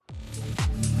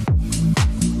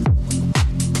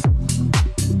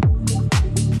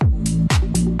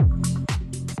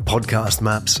Podcast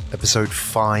Maps, episode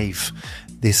 5.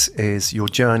 This is your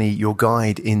journey, your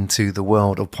guide into the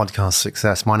world of podcast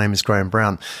success. My name is Graham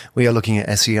Brown. We are looking at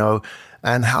SEO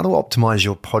and how to optimize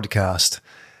your podcast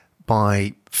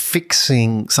by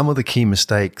fixing some of the key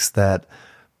mistakes that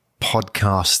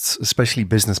podcasts, especially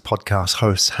business podcast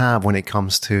hosts, have when it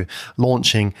comes to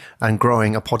launching and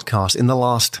growing a podcast. In the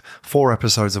last 4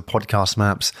 episodes of Podcast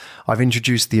Maps, I've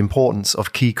introduced the importance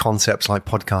of key concepts like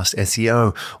podcast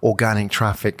SEO, organic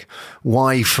traffic,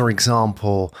 why, for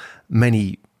example,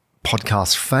 many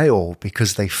podcasts fail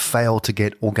because they fail to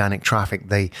get organic traffic.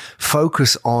 They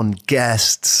focus on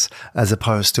guests as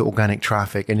opposed to organic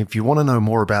traffic. And if you want to know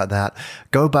more about that,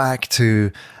 go back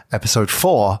to episode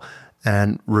 4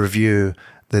 and review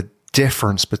the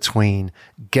difference between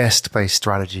guest-based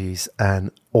strategies and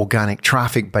organic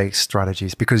traffic-based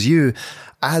strategies. Because you,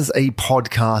 as a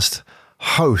podcast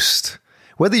host,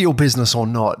 whether you're business or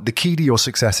not, the key to your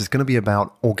success is going to be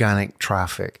about organic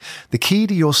traffic. The key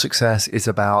to your success is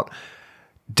about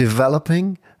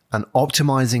developing and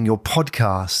optimizing your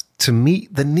podcast to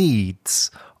meet the needs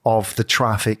of the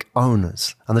traffic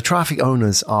owners. And the traffic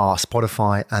owners are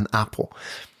Spotify and Apple.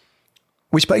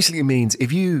 Which basically means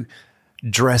if you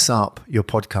dress up your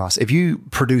podcast, if you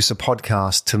produce a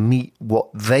podcast to meet what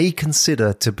they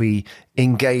consider to be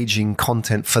engaging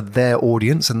content for their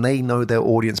audience, and they know their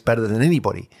audience better than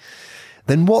anybody,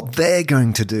 then what they're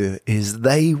going to do is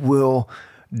they will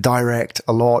direct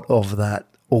a lot of that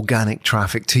organic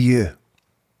traffic to you.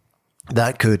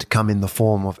 That could come in the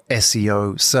form of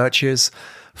SEO searches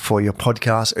for your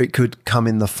podcast. It could come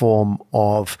in the form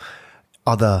of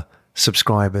other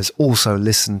subscribers also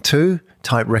listen to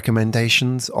type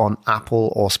recommendations on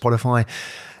Apple or Spotify,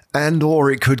 and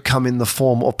or it could come in the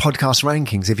form of podcast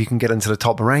rankings. If you can get into the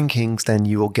top rankings, then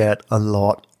you will get a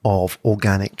lot of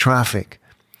organic traffic.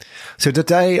 So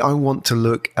today I want to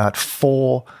look at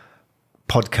 4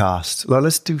 podcasts. Well,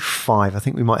 let's do 5. I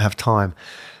think we might have time.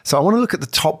 So I want to look at the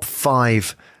top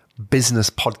 5 business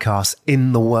podcasts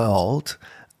in the world,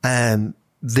 and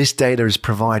this data is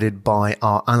provided by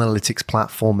our analytics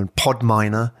platform and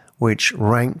Podminer, which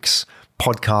ranks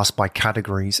podcasts by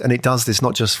categories. And it does this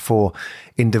not just for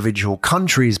individual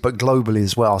countries, but globally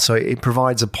as well. So it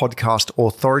provides a podcast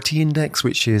authority index,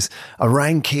 which is a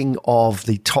ranking of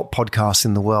the top podcasts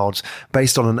in the world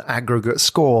based on an aggregate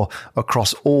score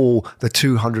across all the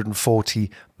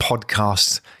 240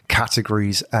 podcast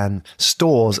categories and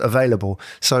stores available.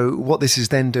 So what this is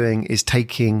then doing is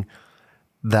taking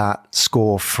that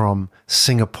score from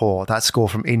Singapore, that score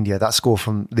from India, that score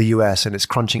from the US, and it's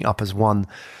crunching up as one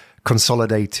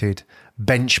consolidated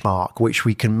benchmark, which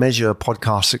we can measure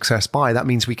podcast success by. That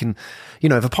means we can,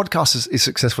 if a podcast is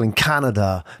successful in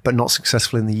Canada, but not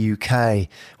successful in the UK,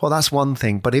 well, that's one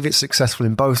thing. But if it's successful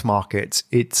in both markets,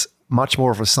 it's much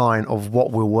more of a sign of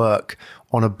what will work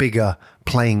on a bigger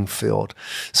playing field.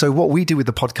 So what we do with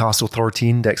the Podcast Authority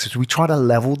Index is we try to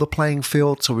level the playing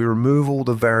field. So we remove all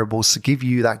the variables to give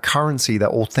you that currency,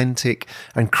 that authentic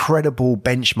and credible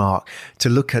benchmark to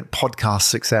look at podcast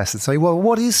success and say, well,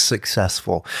 what is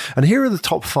successful? And here are the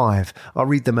top 5. I'll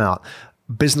read them out.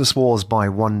 Business Wars by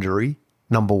Wondery,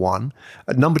 number 1.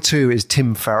 Number 2 is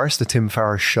Tim Ferriss, The Tim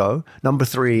Ferriss Show. Number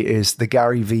 3 is The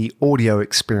Gary V Audio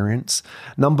Experience.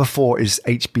 Number 4 is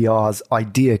HBR's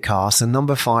IdeaCast. And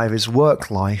number 5 is Work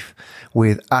Life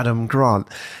with Adam Grant.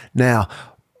 Now,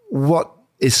 what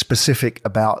is specific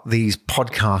about these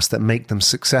podcasts that make them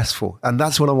successful? And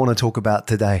that's what I want to talk about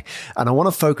today. And I want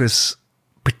to focus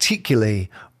particularly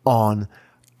on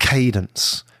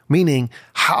cadence, meaning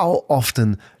how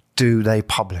often do they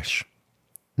publish?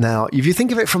 Now, if you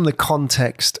think of it from the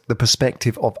context, the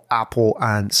perspective of Apple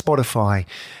and Spotify,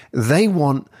 they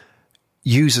want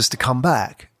users to come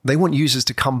back. They want users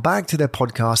to come back to their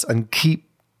podcast and keep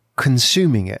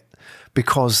consuming it,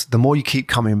 because the more you keep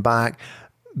coming back,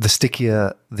 the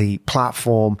stickier the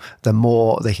platform, the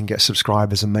more they can get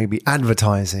subscribers and maybe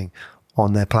advertising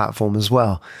on their platform as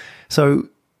well. So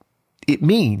it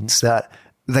means that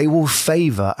they will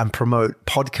favor and promote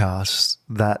podcasts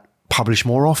that publish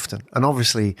more often. And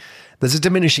obviously, there's a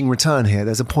diminishing return here.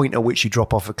 There's a point at which you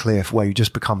drop off a cliff where you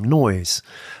just become noise.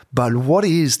 But what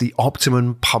is the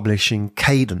optimum publishing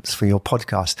cadence for your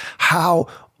podcast? How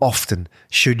often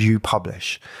should you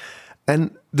publish?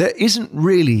 And there isn't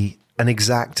really an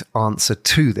exact answer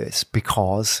to this,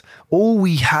 because all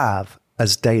we have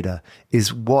as data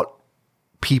is what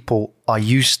people are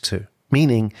used to.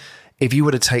 Meaning, if you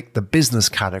were to take the business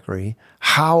category,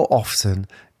 how often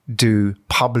do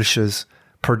publishers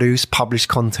publish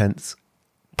content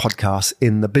podcasts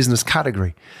in the business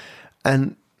category?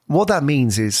 And what that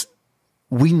means is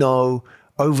we know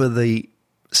over the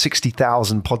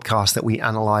 60,000 podcasts that we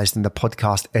analyzed in the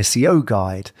podcast SEO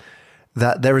guide,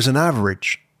 that there is an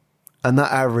average. And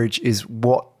that average is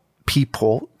what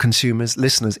people, consumers,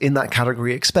 listeners in that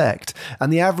category expect.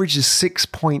 And the average is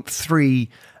 6.3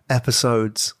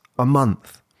 episodes a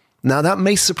month. Now, that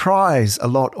may surprise a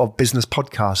lot of business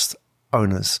podcast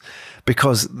owners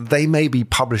because they may be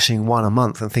publishing one a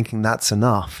month and thinking that's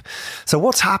enough. So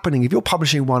what's happening? If you're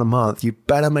publishing one a month, you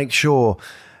better make sure,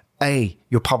 A,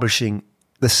 you're publishing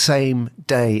the same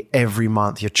day every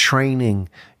month. You're training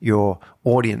your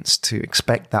audience to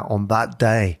expect that on that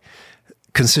day.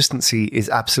 Consistency is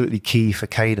absolutely key for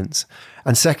cadence.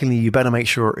 And secondly, you better make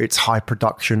sure it's high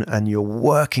production and you're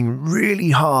working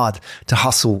really hard to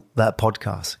hustle that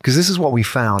podcast. Because this is what we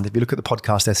found. If you look at the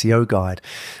podcast SEO guide,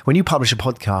 when you publish a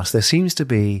podcast, there seems to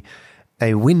be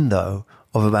a window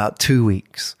of about 2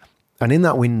 weeks. And in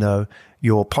that window,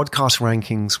 your podcast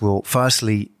rankings will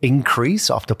firstly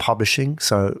increase after publishing.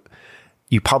 So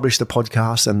you publish the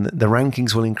podcast and the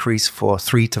rankings will increase for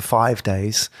 3 to 5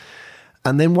 days.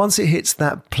 And then once it hits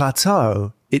that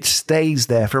plateau, it stays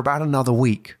there for about another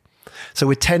week. So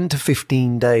we're 10 to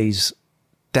 15 days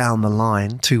down the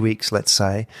line, 2 weeks, let's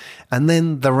say, and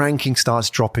then the ranking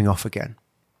starts dropping off again.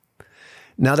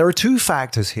 Now, there are two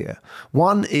factors here.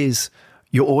 One is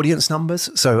your audience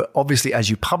numbers. So obviously, as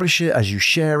you publish it, as you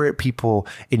share it, people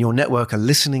in your network are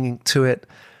listening to it.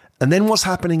 And then what's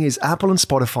happening is Apple and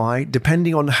Spotify,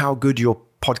 depending on how good your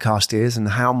podcast is and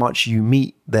how much you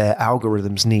meet their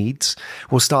algorithms' needs,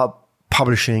 will start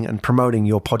publishing and promoting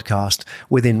your podcast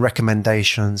within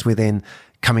recommendations, within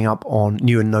coming up on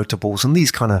new and notables and these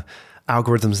kind of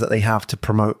algorithms that they have to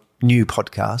promote new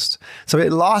podcasts. So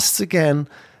it lasts again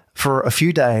for a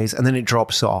few days and then it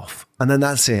drops off. And then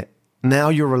that's it. Now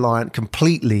you're reliant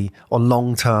completely on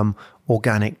long-term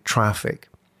organic traffic.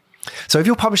 So if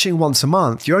you're publishing once a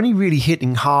month, you're only really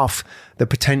hitting half the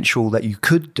potential that you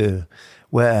could do,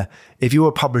 where if you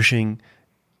were publishing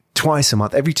twice a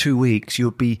month, every 2 weeks, you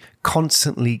would be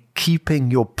constantly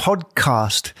keeping your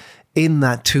podcast in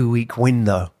that 2-week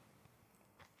window.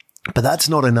 But that's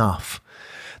not enough.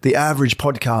 The average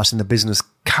podcast in the business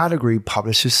category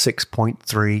publishes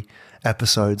 6.3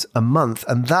 episodes a month,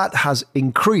 and that has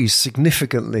increased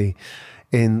significantly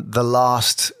in the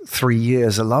last 3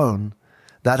 years alone.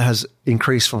 That has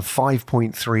increased from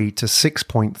 5.3 to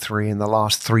 6.3 in the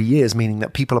last 3 years, meaning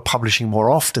that people are publishing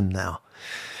more often now.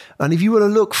 And if you were to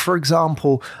look, for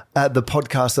example, at the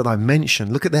podcast that I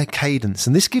mentioned, look at their cadence.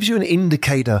 And this gives you an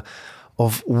indicator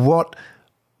of what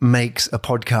makes a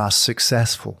podcast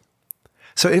successful.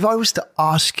 So if I was to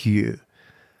ask you,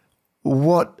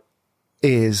 what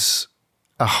is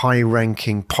a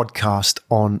high-ranking podcast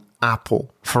on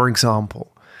Apple, for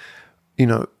example,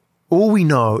 all we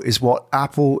know is what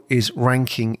Apple is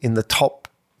ranking in the top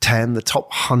 10, the top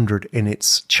 100 in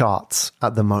its charts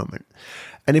at the moment.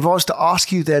 And if I was to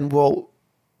ask you then, well,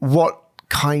 what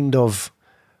kind of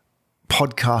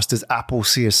podcast does Apple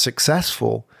see as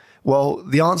successful? Well,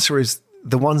 the answer is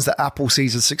the ones that Apple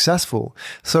sees as successful.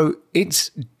 So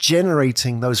it's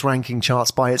generating those ranking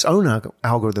charts by its own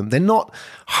algorithm. They're not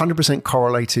 100%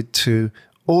 correlated to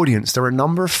audience. There are a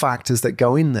number of factors that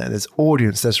go in there. There's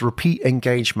audience, there's repeat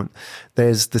engagement,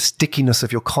 there's the stickiness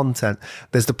of your content,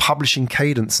 there's the publishing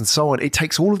cadence and so on. It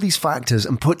takes all of these factors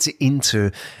and puts it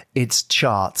into its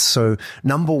charts. So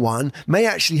number one may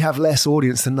actually have less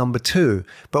audience than number two,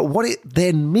 but what it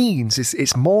then means is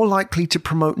it's more likely to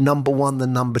promote number one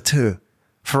than number two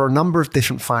for a number of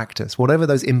different factors, whatever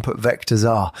those input vectors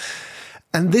are.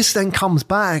 And this then comes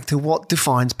back to what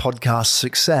defines podcast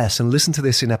success. And listen to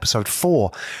this in episode 4.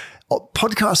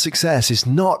 Podcast success is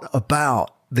not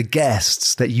about the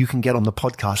guests that you can get on the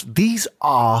podcast. These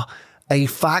are a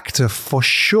factor for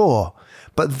sure,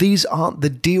 but these aren't the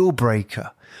deal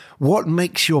breaker. What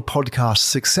makes your podcast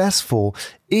successful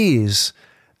is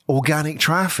organic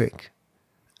traffic.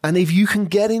 And if you can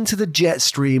get into the jet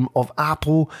stream of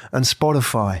Apple and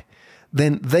Spotify,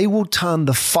 then they will turn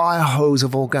the fire hose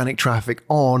of organic traffic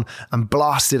on and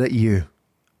blast it at you.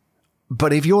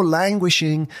 But if you're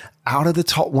languishing out of the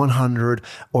top 100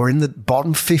 or in the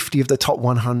bottom 50 of the top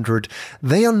 100,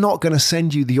 they are not going to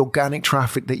send you the organic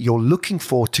traffic that you're looking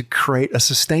for to create a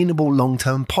sustainable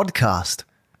long-term podcast.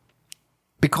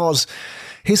 Because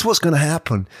here's what's going to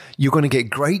happen. You're going to get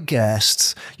great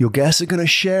guests. Your guests are going to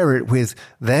share it with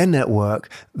their network.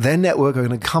 Their network are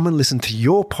going to come and listen to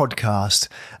your podcast.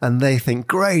 And they think,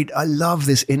 great, I love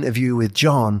this interview with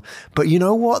John. But you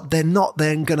know what? They're not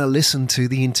then going to listen to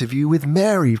the interview with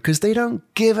Mary because they don't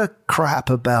give a crap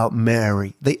about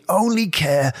Mary. They only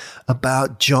care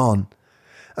about John.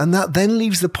 And that then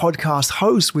leaves the podcast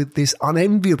host with this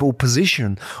unenviable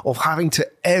position of having to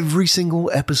every single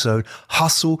episode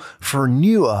hustle for a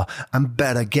newer and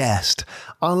better guest.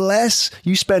 Unless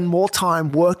you spend more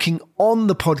time working on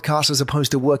the podcast as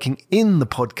opposed to working in the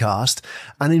podcast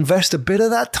and invest a bit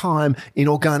of that time in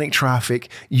organic traffic,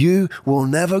 you will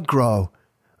never grow.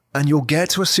 And you'll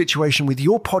get to a situation with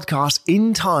your podcast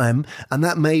in time, and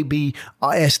that may be,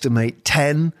 I estimate,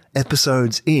 10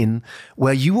 episodes in,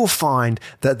 where you will find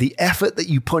that the effort that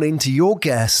you put into your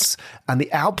guests and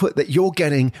the output that you're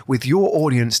getting with your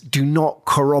audience do not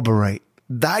corroborate.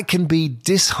 That can be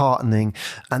disheartening,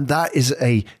 and that is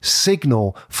a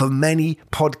signal for many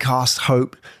podcast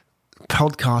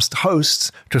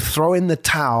hosts to throw in the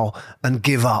towel and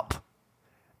give up.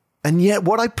 And yet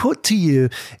what I put to you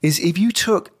is if you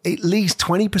took at least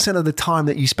 20% of the time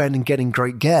that you spend in getting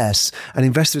great guests and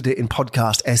invested it in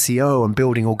podcast SEO and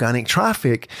building organic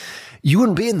traffic, you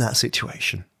wouldn't be in that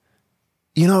situation.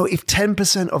 You know, if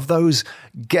 10% of those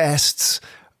guests,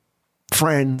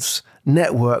 friends,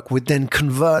 network would then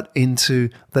convert into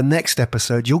the next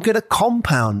episode, you'll get a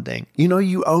compounding. You know,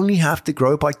 you only have to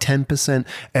grow by 10%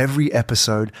 every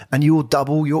episode and you will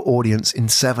double your audience in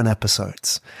 7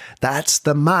 episodes. That's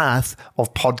the math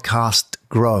of podcast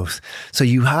growth. So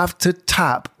you have to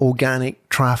tap organic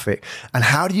traffic. And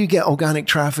how do you get organic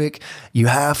traffic? You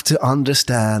have to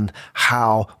understand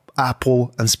how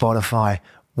Apple and Spotify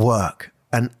work.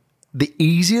 And the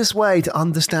easiest way to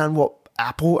understand what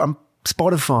Apple and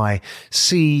Spotify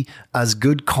see as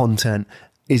good content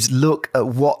is look at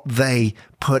what they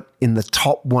put in the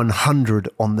top 100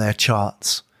 on their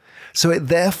charts. So it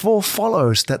therefore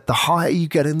follows that the higher you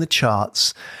get in the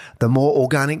charts, the more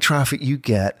organic traffic you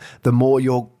get, the more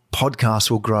your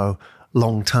podcast will grow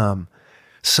long term.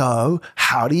 So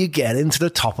how do you get into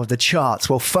the top of the charts?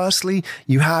 Well, firstly,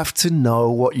 you have to know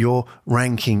what your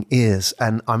ranking is.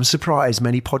 And I'm surprised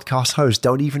many podcast hosts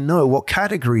don't even know what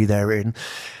category they're in.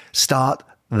 Start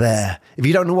there. If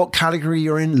you don't know what category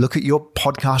you're in, look at your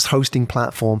podcast hosting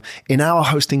platform. In our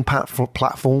hosting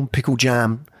platform, Pickle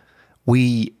Jam,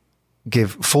 we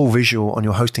give full visual on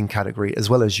your hosting category as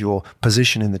well as your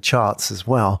position in the charts as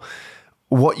well.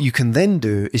 What you can then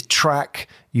do is track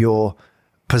your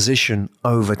position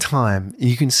over time.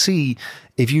 You can see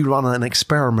if you run an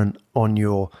experiment on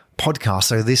your podcast.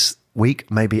 So this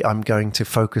week, maybe I'm going to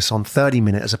focus on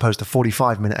 30-minute as opposed to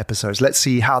 45-minute episodes. Let's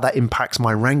see how that impacts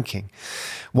my ranking.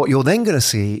 What you're then going to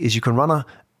see is you can run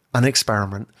an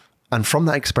experiment, and from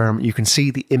that experiment, you can see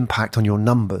the impact on your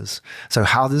numbers. So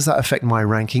how does that affect my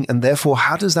ranking? And therefore,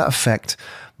 how does that affect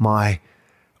my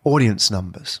audience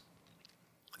numbers?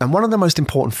 And one of the most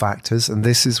important factors, and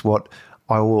this is what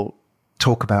I will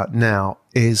talk about now,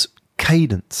 is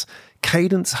cadence.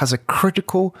 Cadence has a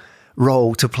critical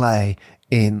role to play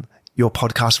in your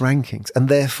podcast rankings and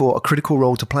therefore a critical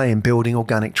role to play in building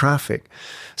organic traffic.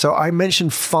 So I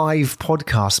mentioned 5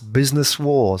 podcasts: Business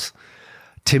Wars,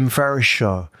 Tim Ferriss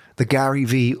Show, The Gary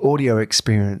Vee Audio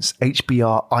Experience,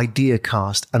 HBR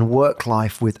Ideacast, and Work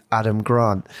Life with Adam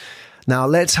Grant. Now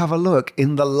let's have a look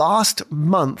in the last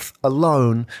month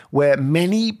alone, where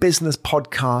many business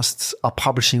podcasts are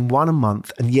publishing 1 a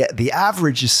month, and yet the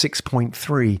average is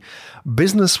 6.3.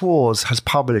 Business Wars has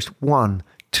published 1,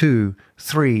 2,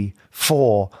 3,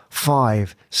 4,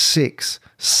 5, 6,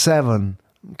 7,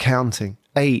 counting,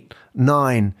 8,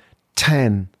 9,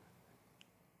 10,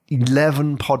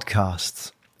 11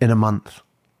 podcasts in a month.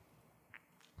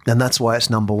 And that's why it's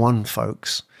number 1,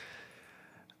 folks.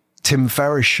 Tim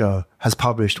Ferriss Show has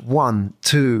published 1,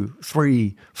 2,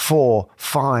 3, 4,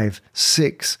 5,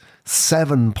 6,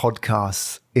 7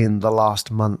 podcasts in the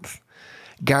last month.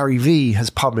 Gary Vee has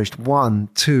published 1,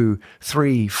 2,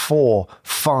 3, 4,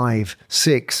 5,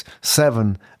 6,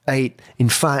 7, 8. In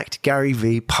fact, Gary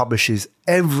Vee publishes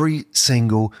every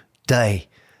single day.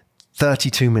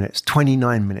 32 minutes,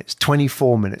 29 minutes,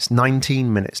 24 minutes,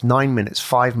 19 minutes, 9 minutes,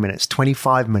 5 minutes,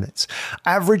 25 minutes,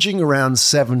 averaging around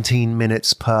 17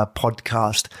 minutes per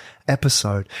podcast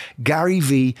episode. Gary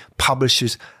Vee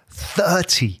publishes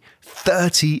 30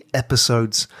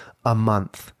 episodes a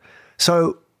month.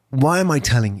 So why am I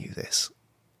telling you this?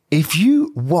 If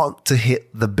you want to hit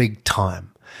the big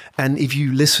time, and if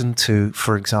you listen to,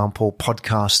 for example,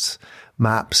 Podcasts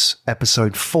Maps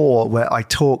episode 4, where I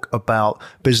talk about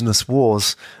Business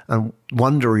Wars and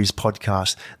Wondery's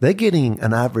podcast, they're getting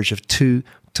an average of 2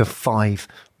 to 5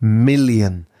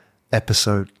 million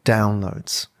episode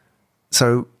downloads.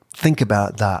 So think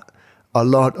about that. A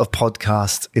lot of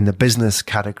podcasts in the business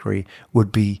category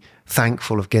would be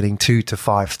thankful of getting 2 to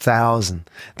 5,000.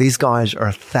 These guys are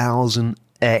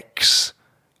 1,000x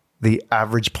the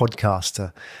average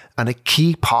podcaster. And a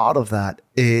key part of that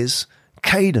is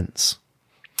cadence.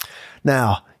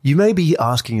 Now, you may be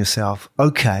asking yourself,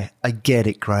 okay, I get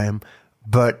it, Graham,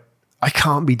 but I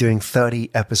can't be doing 30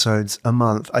 episodes a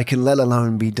month. I can let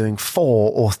alone be doing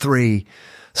 4 or 3.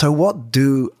 So what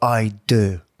do I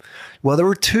do? Well, there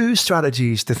are 2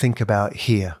 strategies to think about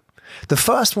here. The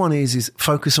first one is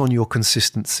focus on your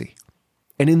consistency.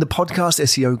 And in the podcast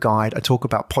SEO guide, I talk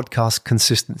about podcast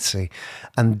consistency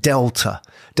and delta.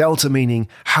 Delta meaning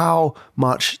how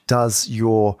much does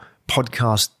your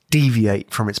podcast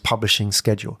deviate from its publishing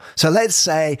schedule. So let's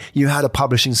say you had a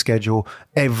publishing schedule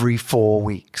every 4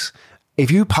 weeks. If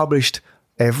you published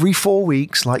every 4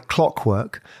 weeks like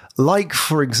clockwork, like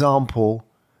for example,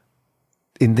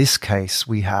 in this case,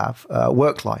 we have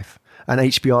Work Life and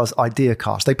HBR's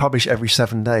IdeaCast. They publish every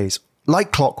 7 days,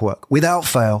 like clockwork, without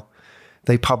fail.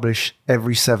 They publish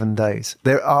every 7 days.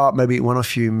 There are maybe one or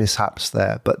few mishaps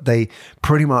there, but they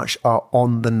pretty much are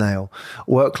on the nail.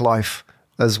 Work Life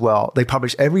as well. They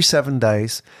publish every 7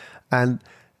 days, and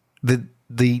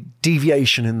the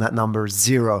deviation in that number is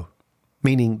 0,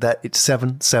 meaning that it's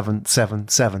 7, 7, 7,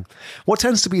 7. What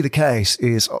tends to be the case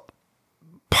is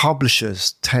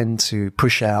publishers tend to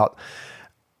push out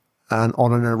and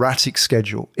on an erratic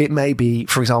schedule. It may be,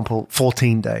 for example,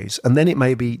 14 days, and then it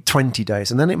may be 20 days,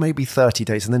 and then it may be 30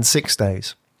 days, and then 6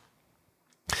 days.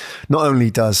 Not only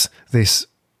does this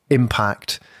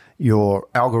impact your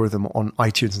algorithm on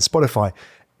iTunes and Spotify,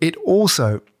 it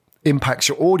also impacts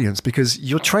your audience because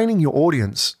you're training your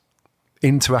audience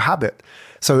into a habit.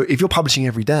 So if you're publishing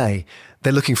every day,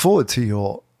 they're looking forward to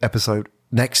your episode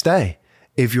next day.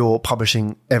 If you're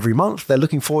publishing every month, they're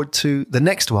looking forward to the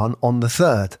next one on the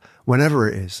 3rd, whenever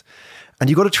it is. And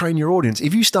you've got to train your audience.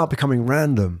 If you start becoming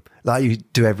random, like you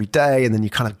do every day, and then you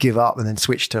kind of give up and then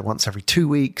switch to once every 2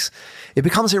 weeks, it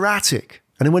becomes erratic.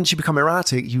 And then once you become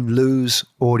erratic, you lose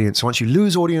audience. So once you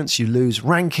lose audience, you lose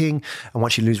ranking. And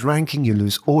once you lose ranking, you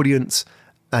lose audience.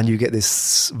 And you get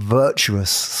this virtuous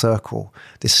circle,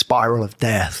 this spiral of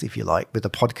death, if you like, with the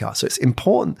podcast. So it's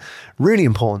important, really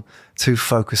important, to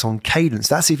focus on cadence.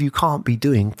 That's if you can't be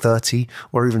doing 30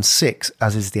 or even 6,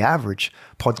 as is the average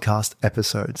podcast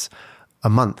episodes a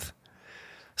month.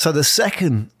 So the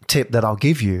second tip that I'll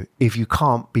give you, if you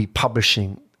can't be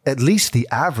publishing at least the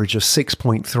average of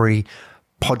 6.3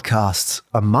 podcasts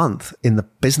a month in the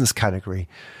business category,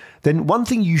 then one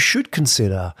thing you should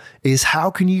consider is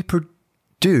how can you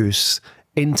produce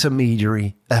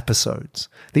intermediary episodes.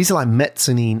 These are like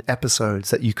mezzanine episodes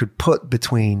that you could put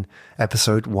between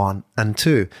episode 1 and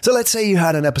 2. So let's say you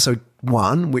had an episode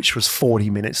 1, which was 40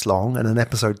 minutes long, and an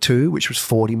episode 2, which was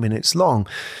 40 minutes long.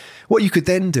 What you could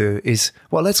then do is,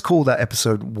 well, let's call that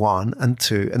episode 1 and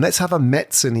 2, and let's have a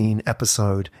mezzanine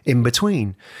episode in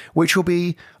between, which will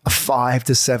be a 5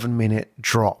 to 7 minute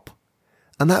drop.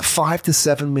 And that 5 to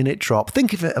 7 minute drop,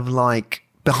 think of it of like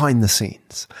behind the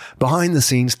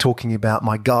scenes talking about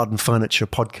my garden furniture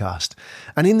podcast.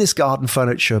 And in this garden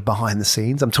furniture behind the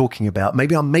scenes, I'm talking about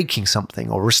maybe I'm making something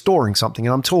or restoring something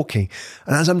and I'm talking.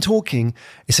 And as I'm talking,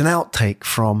 it's an outtake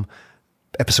from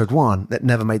episode 1 that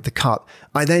never made the cut.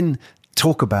 I then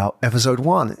talk about episode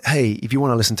 1. Hey, if you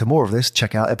want to listen to more of this,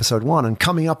 check out episode 1. And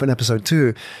coming up in episode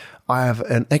 2, I have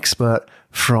an expert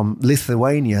from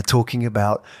Lithuania talking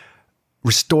about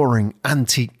restoring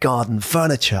antique garden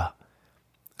furniture.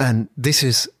 And this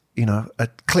is, a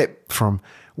clip from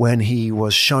when he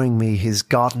was showing me his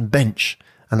garden bench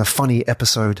and a funny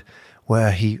episode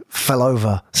where he fell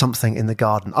over something in the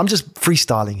garden. I'm just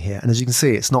freestyling here. And as you can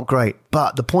see, it's not great.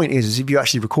 But the point is if you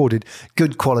actually recorded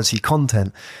good quality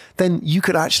content, then you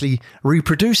could actually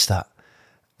reproduce that.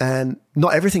 And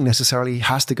not everything necessarily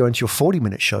has to go into your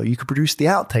 40-minute show. You could produce the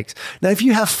outtakes. Now, if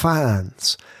you have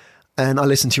fans and I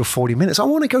listen to your 40 minutes, I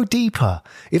want to go deeper.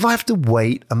 If I have to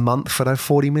wait a month for those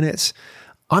 40 minutes,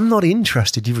 I'm not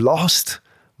interested. You've lost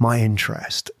my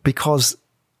interest because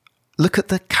look at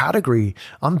the category.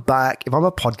 I'm back. If I'm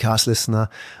a podcast listener,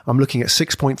 I'm looking at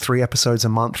 6.3 episodes a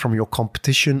month from your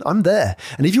competition. I'm there.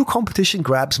 And if your competition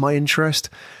grabs my interest,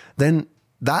 then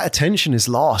that attention is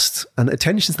lost. And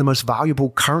attention is the most valuable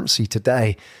currency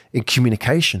today in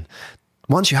communication.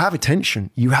 Once you have attention,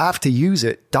 you have to use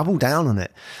it, double down on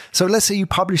it. So let's say you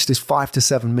publish this 5 to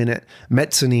 7 minute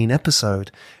mezzanine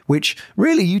episode, which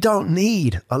really you don't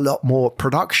need a lot more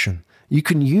production. You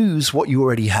can use what you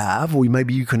already have, or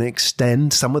maybe you can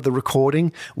extend some of the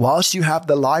recording whilst you have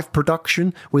the live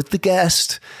production with the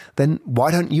guest. Then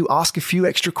why don't you ask a few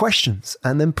extra questions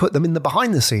and then put them in the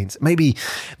behind the scenes? Maybe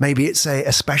it's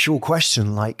a special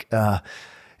question like,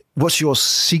 what's your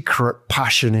secret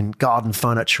passion in garden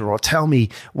furniture? Or tell me,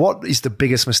 what is the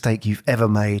biggest mistake you've ever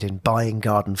made in buying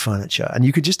garden furniture? And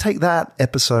you could just take that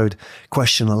episode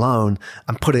question alone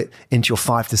and put it into your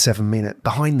 5 to 7 minute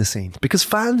behind the scenes, because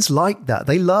fans like that.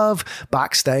 They love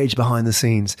backstage behind the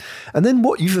scenes. And then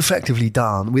what you've effectively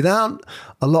done without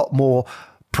a lot more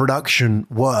production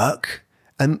work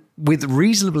and with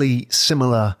reasonably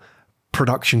similar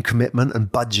production commitment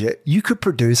and budget, you could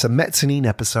produce a mezzanine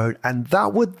episode, and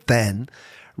that would then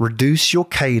reduce your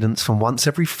cadence from once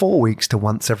every 4 weeks to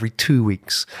once every 2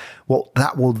 weeks. What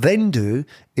that will then do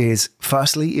is,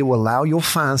 firstly, it will allow your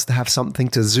fans to have something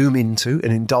to zoom into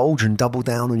and indulge and double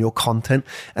down on your content.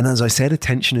 And as I said,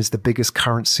 attention is the biggest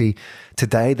currency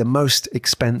today, the most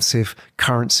expensive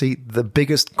currency, the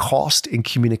biggest cost in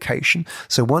communication.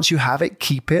 So once you have it,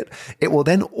 keep it. It will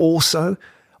then also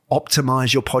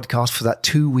optimize your podcast for that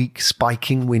 2-week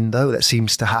spiking window that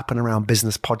seems to happen around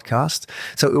business podcasts.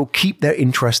 So it will keep their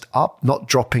interest up, not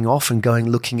dropping off and going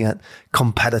looking at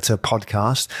competitor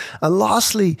podcasts. And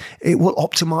lastly, it will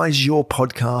optimize your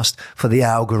podcast for the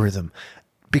algorithm.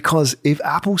 Because if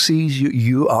Apple sees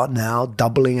you are now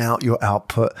doubling out your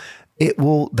output, it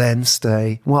will then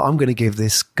say, well, I'm going to give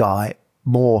this guy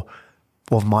more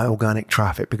of my organic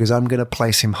traffic because I'm going to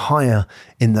place him higher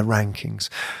in the rankings.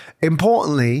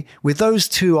 Importantly, with those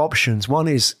two options, one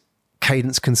is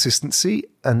cadence consistency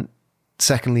and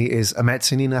secondly is a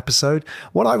mezzanine episode.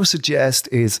 What I would suggest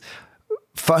is,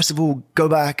 first of all, go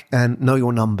back and know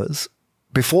your numbers.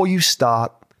 Before you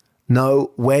start,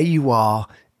 know where you are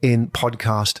in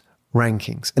podcast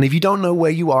rankings. And if you don't know where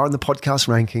you are in the podcast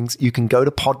rankings, you can go to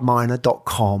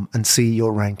podminer.com and see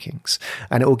your rankings.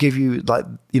 And it will give you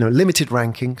limited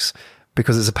rankings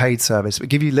because it's a paid service. It will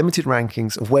give you limited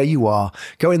rankings of where you are.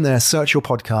 Go in there, search your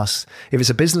podcasts. If it's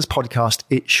a business podcast,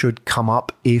 it should come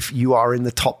up if you are in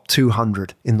the top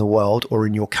 200 in the world or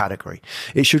in your category.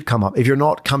 It should come up. If you're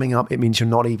not coming up, it means you're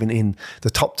not even in the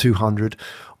top 200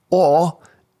 or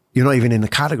you're not even in the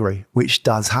category, which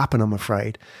does happen, I'm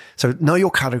afraid. So know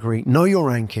your category, know your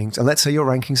rankings, and let's say your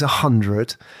ranking's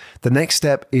 100. The next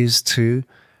step is to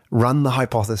run the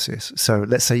hypothesis. So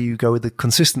let's say you go with the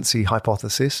consistency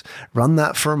hypothesis, run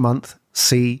that for a month,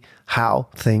 see how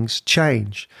things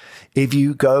change. If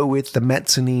you go with the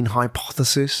mezzanine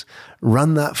hypothesis,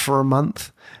 run that for a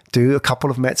month, do a couple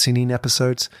of mezzanine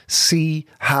episodes, see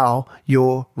how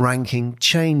your ranking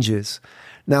changes.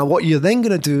 Now, what you're then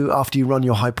going to do after you run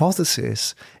your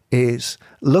hypothesis is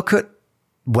look at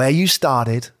where you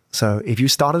started. So if you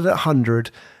started at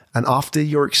 100 and after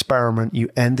your experiment, you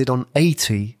ended on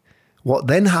 80, what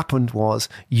then happened was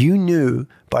you knew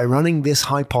by running this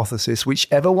hypothesis,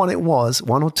 whichever one it was,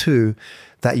 one or two,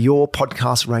 that your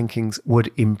podcast rankings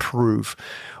would improve.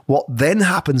 What then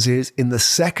happens is in the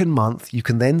second month, you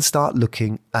can then start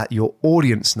looking at your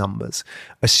audience numbers.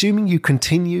 Assuming you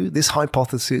continue this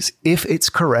hypothesis, if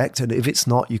it's correct, and if it's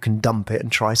not, you can dump it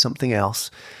and try something else.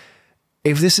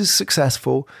 If this is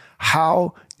successful,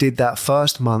 how did that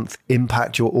first month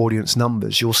impact your audience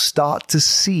numbers? You'll start to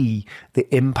see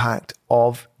the impact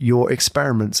of your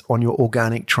experiments on your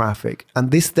organic traffic.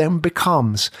 And this then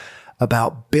becomes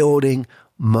about building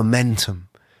momentum.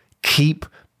 Keep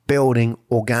building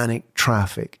organic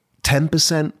traffic.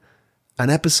 10% an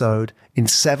episode in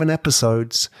 7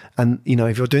 episodes. And,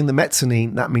 if you're doing the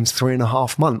mezzanine, that means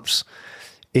 3.5 months.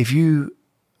 If you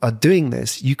are doing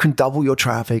this, you can double your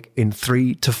traffic in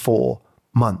 3 to 4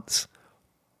 months.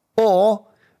 Or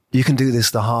you can do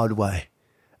this the hard way.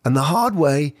 And the hard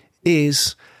way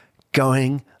is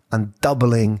going and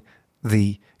doubling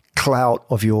the clout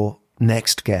of your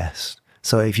next guest.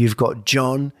 So if you've got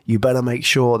John, you better make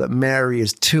sure that Mary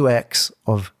is 2x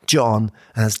of John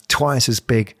and has twice as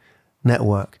big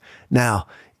network. Now,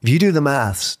 if you do the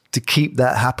maths to keep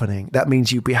that happening, that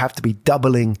means you have to be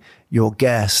doubling your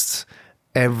guests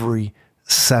every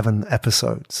 7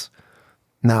 episodes.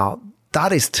 Now,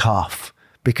 that is tough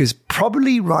because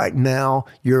probably right now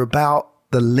you're about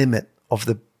the limit of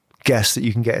the guests that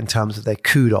you can get in terms of their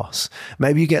kudos.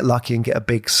 Maybe you get lucky and get a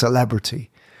big celebrity.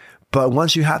 But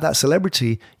once you have that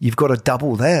celebrity, you've got to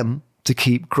double them to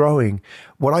keep growing.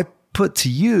 What I put to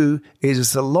you is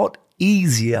it's a lot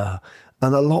easier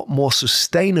and a lot more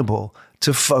sustainable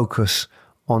to focus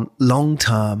on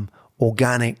long-term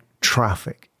organic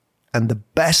traffic. And the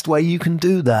best way you can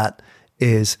do that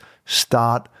is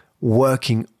start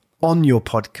working on your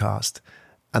podcast.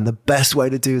 And the best way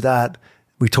to do that,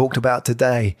 we talked about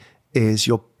today, is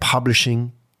your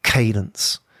publishing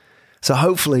cadence. So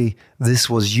hopefully this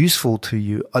was useful to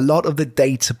you. A lot of the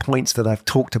data points that I've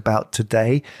talked about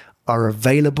today are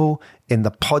available in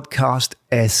the Podcast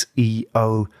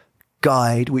SEO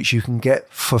guide, which you can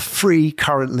get for free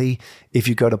currently if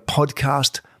you go to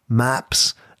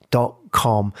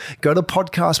podcastmaps.com. Go to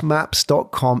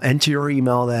podcastmaps.com, enter your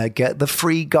email there, get the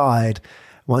free guide.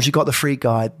 Once you've got the free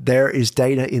guide, there is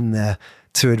data in there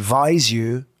to advise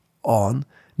you on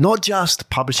not just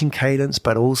publishing cadence,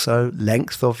 but also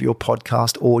length of your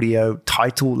podcast audio,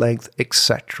 title length,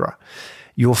 etc.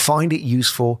 You'll find it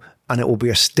useful, and it will be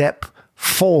a step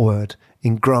forward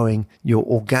in growing your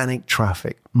organic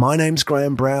traffic. My name's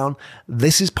Graham Brown.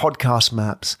 This is Podcast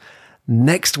Maps.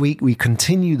 Next week, we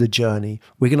continue the journey.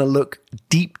 We're going to look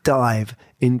deep dive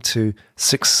into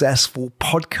successful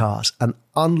podcasts and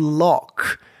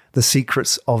unlock the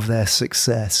secrets of their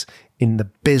success in the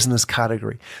business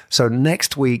category. So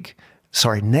next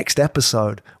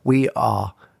episode, we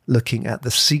are looking at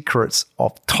the secrets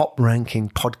of top ranking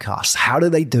podcasts. How do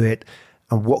they do it?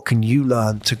 And what can you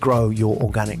learn to grow your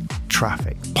organic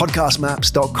traffic?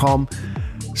 Podcastmaps.com.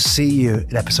 See you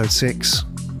in episode 6.